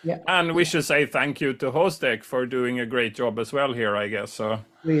 Yeah. And we should say thank you to Hostech for doing a great job as well here, I guess. So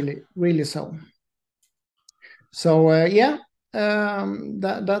really so. So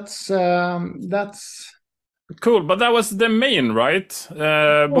that's cool. But that was the main, right?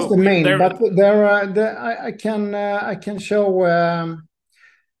 That was the main. But there I can show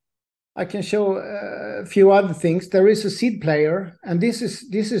a few other things. There is a seed player, and this is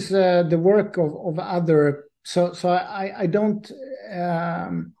the work of other. So I don't.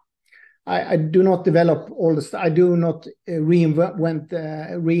 I do not develop all this. I do not reinvent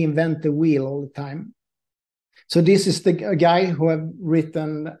the wheel all the time. So this is a guy who have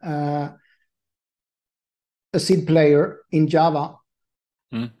written a seed player in Java,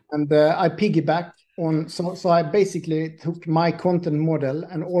 and I piggyback on. So I basically took my content model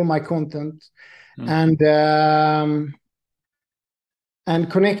and all my content, and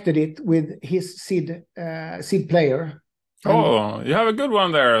connected it with his seed player. Oh, you have a good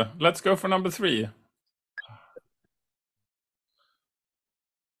one there. Let's go for number 3.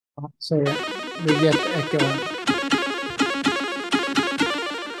 Sorry, we get echo.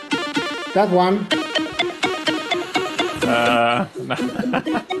 That one.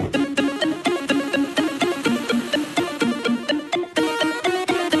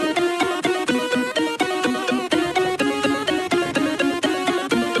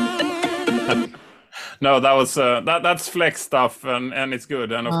 No, that was that's flex stuff, and it's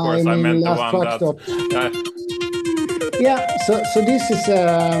good. And of course, I meant the one that. So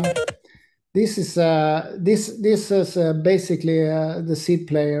this is basically the seed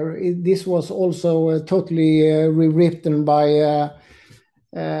player. This was also totally rewritten by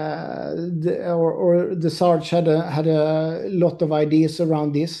the Sarge had a lot of ideas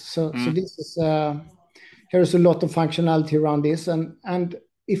around this. So this is here's a lot of functionality around this, and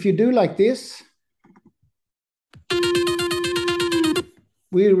if you do like this.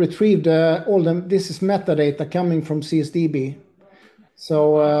 We retrieved all them. This is metadata coming from CSDB.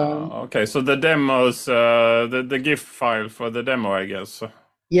 So okay, so the demos, the GIF file for the demo, I guess.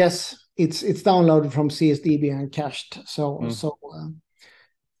 Yes, it's downloaded from CSDB and cached. So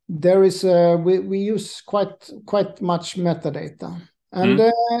there is we use quite much metadata,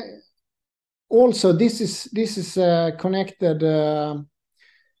 and also this is connected.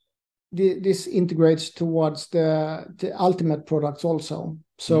 This integrates towards the ultimate products also.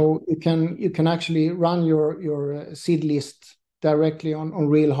 So you can actually run your seed list directly on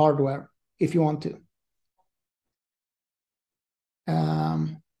real hardware if you want to.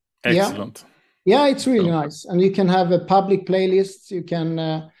 Excellent. Yeah, it's really nice, and you can have a public playlists. You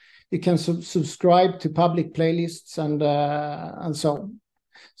can subscribe to public playlists and so.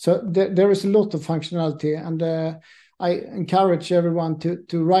 So there is a lot of functionality, and I encourage everyone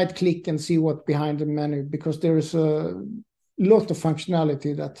to right click and see what's behind the menu, because there is a lot of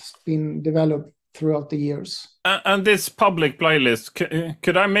functionality that's been developed throughout the years. And this public playlist,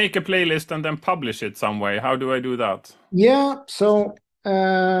 could I make a playlist and then publish it some way? How do I do that? Yeah, so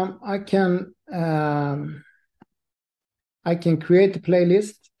I can create a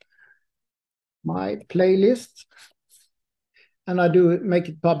playlist, my playlist, and I make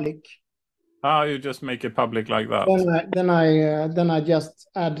it public. You just make it public like that. Then I just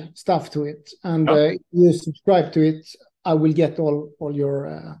add stuff to it, and you subscribe to it. I will get all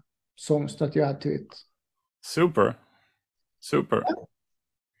your songs that you add to it. Super.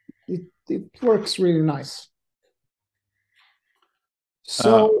 It works really nice.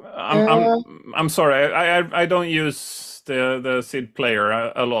 So I'm sorry, I don't use the SID player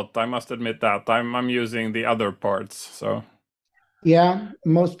a lot. I must admit that I'm using the other parts. So yeah,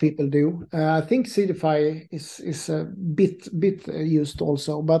 most people do. I think Sidify is a bit used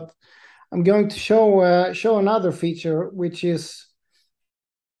also, but I'm going to show another feature which is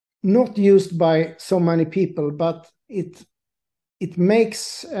not used by so many people, but it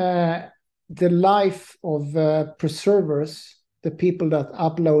makes the life of preservers, the people that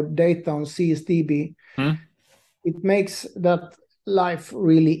upload data on CSDB, it makes that life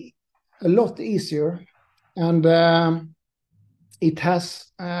really a lot easier. And it has,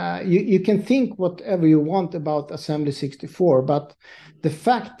 you can think whatever you want about Assembly 64, but the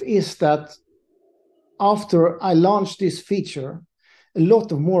fact is that after I launched this feature, a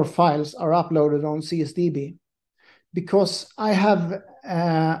lot of more files are uploaded on CSDB because I have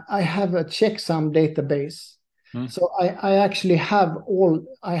a checksum database. So I actually have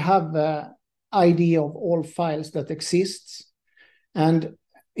ID of all files that exists, and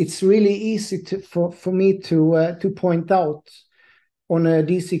it's really easy for me to point out on a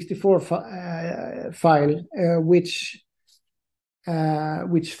D64 file which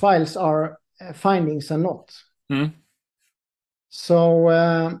files are findings and not. So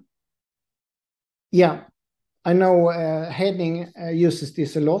yeah, I know Henning uses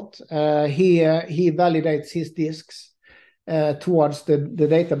this a lot. He validates his disks towards the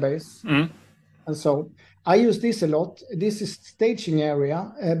database. And so I use this a lot. This is staging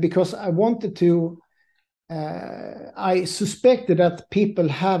area because I wanted to, I suspected that people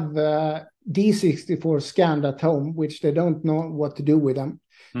have D64 scanned at home, which they don't know what to do with them.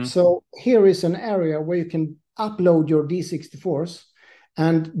 So here is an area where you can upload your D64s.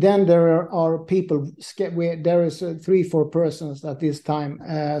 And then there are people, there is 3-4 persons at this time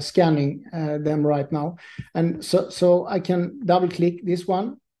scanning them right now. And so I can double click this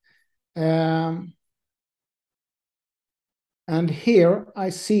one. And here I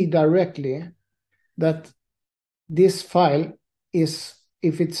see directly that this file is,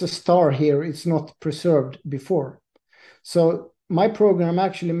 if it's a star here, it's not preserved before. So my program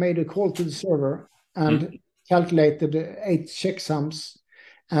actually made a call to the server and calculated 8 checksums,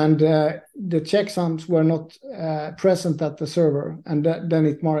 and the checksums were not present at the server, and then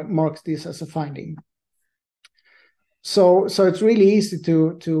it marks this as a finding. So it's really easy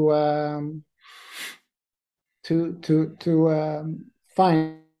to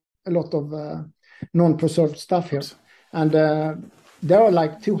find a lot of non-preserved stuff here, and there are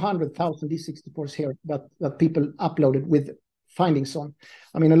like 200,000 D64s here that people uploaded with findings on.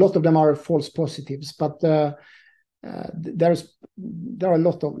 I mean, a lot of them are false positives, but there are a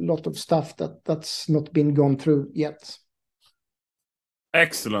lot of stuff that's not been gone through yet.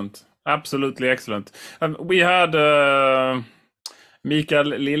 Excellent, absolutely excellent. We had Mikael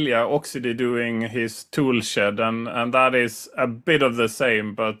Lilja Oxidy doing his tool shed, and that is a bit of the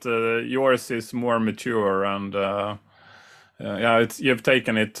same, but yours is more mature, and yeah, you've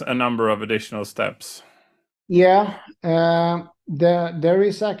taken it a number of additional steps. Yeah, there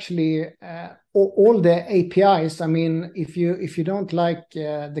is actually all the APIs. I mean, if you don't like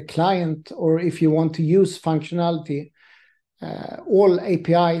the client, or if you want to use functionality, all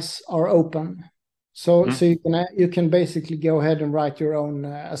APIs are open. So you can basically go ahead and write your own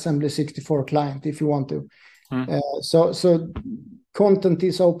Assembly 64 client if you want to. So content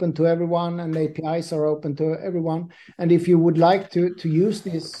is open to everyone, and APIs are open to everyone. And if you would like to use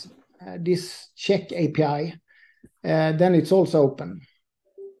this check API, then it's also open.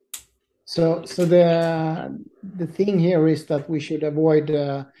 So the thing here is that we should avoid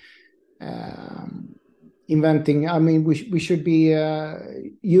inventing. I mean, we should be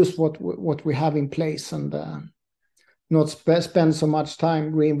use what we have in place, and not spend so much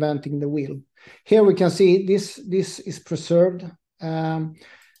time reinventing the wheel. Here we can see this is preserved, and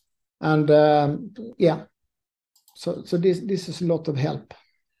yeah. So this is a lot of help.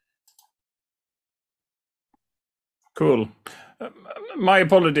 Cool. My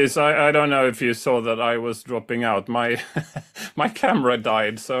apologies. I don't know if you saw that I was dropping out. My my camera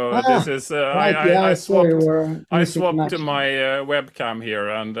died, so this is right. Yeah, I saw you were I missing in swapped to action. my webcam here,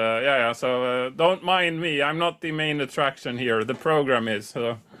 and yeah. So don't mind me. I'm not the main attraction here. The program is.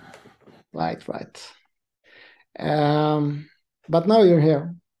 So. Right. But now you're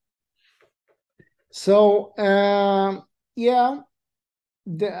here. So yeah,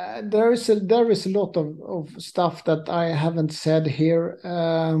 there is a lot of stuff that I haven't said here.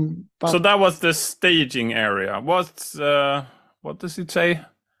 But So that was the staging area. What does it say?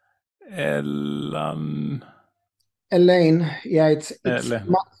 Elaine, yeah, it's Ele-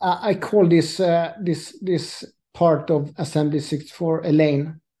 I call this part of Assembly 64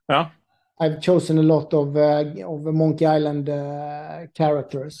 Elaine. Yeah. I've chosen a lot of Monkey Island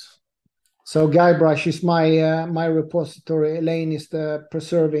characters. So Guybrush is my repository. Elaine is the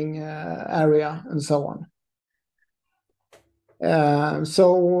preserving area, and so on.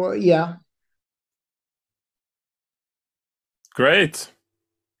 So yeah, Great.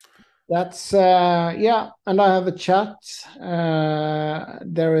 that's yeah. And I have a chat.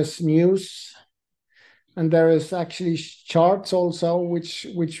 There is news, and there is actually charts also, which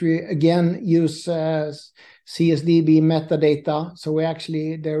we again use CSDB metadata. So we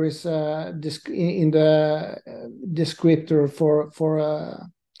actually there is in the descriptor for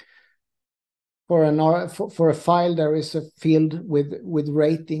a file there is a field with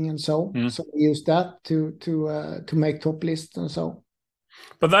rating and so we use that to make top lists and so.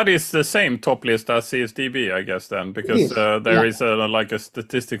 But that is the same top list as CSDB, I guess, then, because there is like a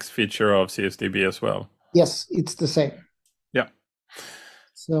statistics feature of CSDB as well. Yes, it's the same. Yeah.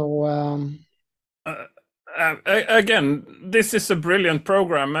 So again, this is a brilliant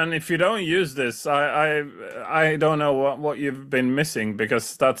program, and if you don't use this, I don't know what you've been missing,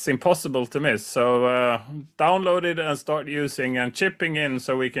 because that's impossible to miss. So download it and start using and chipping in,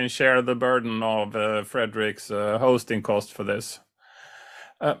 so we can share the burden of Fredrik's hosting cost for this.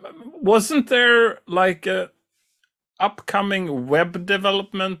 Wasn't there like a upcoming web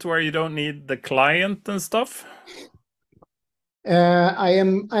development where you don't need the client and stuff?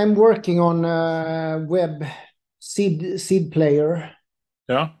 I'm working on web seed player.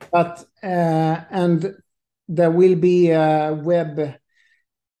 Yeah. But and there will be a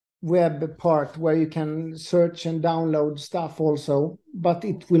web part where you can search and download stuff also, but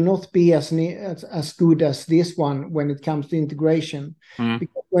it will not be as good as this one when it comes to integration.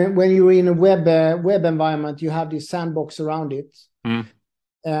 Because when you're in a web environment, you have this sandbox around it,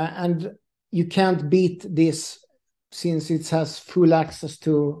 and you can't beat this since it has full access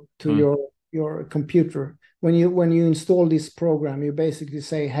to your computer. When you install this program, you basically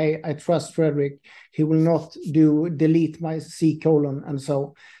say, "Hey, I trust Fredrik. He will not delete my C:" and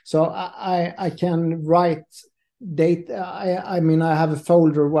so. So I can write data. I mean, I have a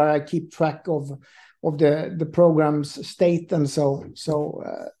folder where I keep track of the program's state and so.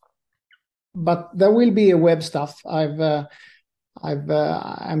 But there will be a web stuff. I'm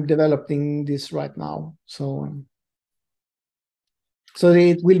developing this right now. So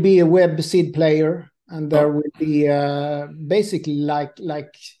it will be a web seed player. And there will be basically like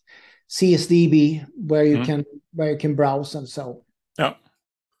CSDB where you can browse and so. Yeah.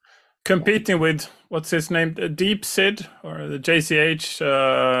 Competing with what's his name, Deep Sid, or the JCH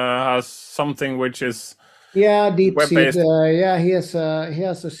has something which is Deep web-based. Sid. He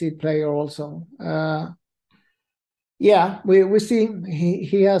has a seed player also. We see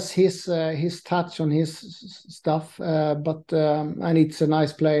he has his touch on his stuff, but and it's a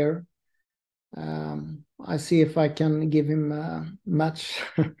nice player. I see if I can give him a match.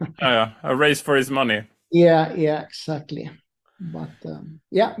 A race for his money. Yeah, exactly. But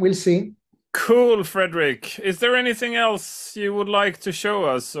we'll see. Cool, Fredrik. Is there anything else you would like to show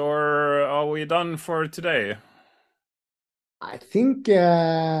us, or are we done for today? I think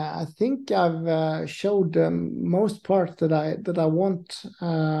I've showed most part that I want.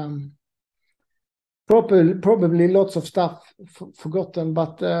 Probably lots of stuff forgotten,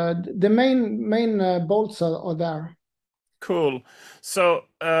 but the main bolts are there. Cool. So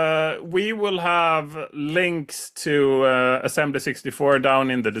we will have links to Assembly 64 down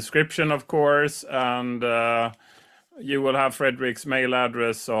in the description, of course, and you will have Fredrik's mail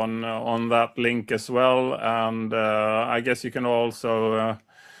address on that link as well. And I guess you can also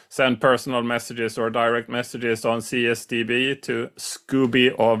send personal messages or direct messages on CSDB to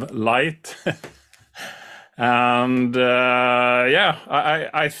Scooby of Light. And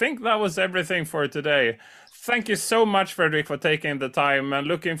I think that was everything for today. Thank you so much, Fredrik, for taking the time, and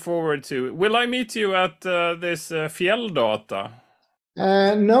looking forward to. Will I meet you at this FairLight?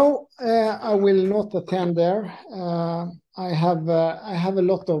 No, I will not attend there. I have a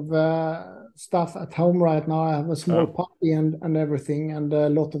lot of stuff at home right now. I have a small puppy and everything, and a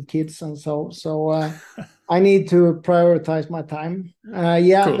lot of kids, and so I need to prioritize my time.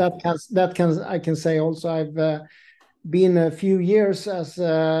 Yeah, Cool. I can say also I've been a few years as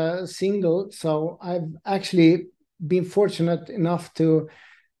single, so I've actually been fortunate enough to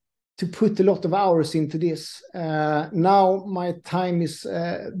put a lot of hours into this. Now my time is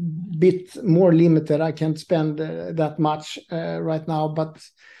a bit more limited. I can't spend that much right now, but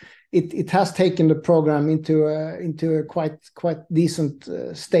it has taken the program into a quite decent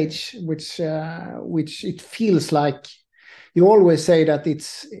stage, which it feels like. You always say that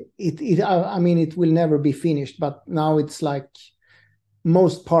I mean, it will never be finished, but now it's like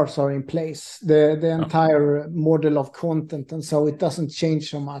most parts are in place, the entire model of content, and so it doesn't change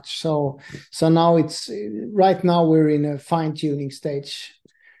so much. So now right now we're in a fine-tuning stage.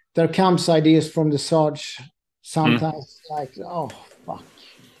 There comes ideas from the Sarge sometimes, like, oh fuck.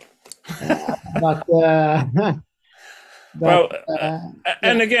 Well,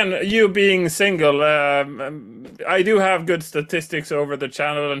 and again, you being single, I do have good statistics over the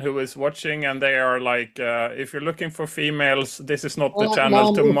channel and who is watching, and they are like, if you're looking for females, this is not the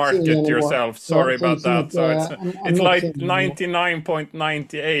channel to market yourself. Sorry about that. So it's like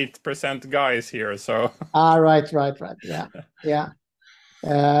 99.98% guys here. So right, yeah.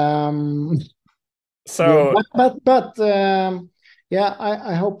 So, yeah,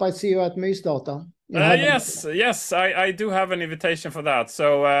 I hope I see you at Mysdata. Yes, I do have an invitation for that.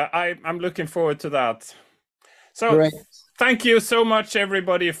 So I'm looking forward to that. So great. Thank you so much,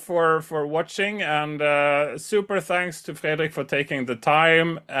 everybody, for watching, and super thanks to Fredrik for taking the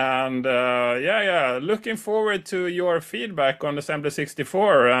time. And looking forward to your feedback on Assembly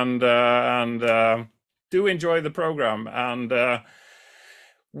 64, and do enjoy the program. And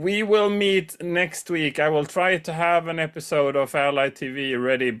we will meet next week. I will try to have an episode of FairLight TV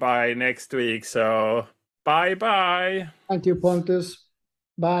ready by next week. So bye-bye. Thank you, Pontus.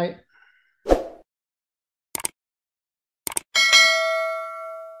 Bye.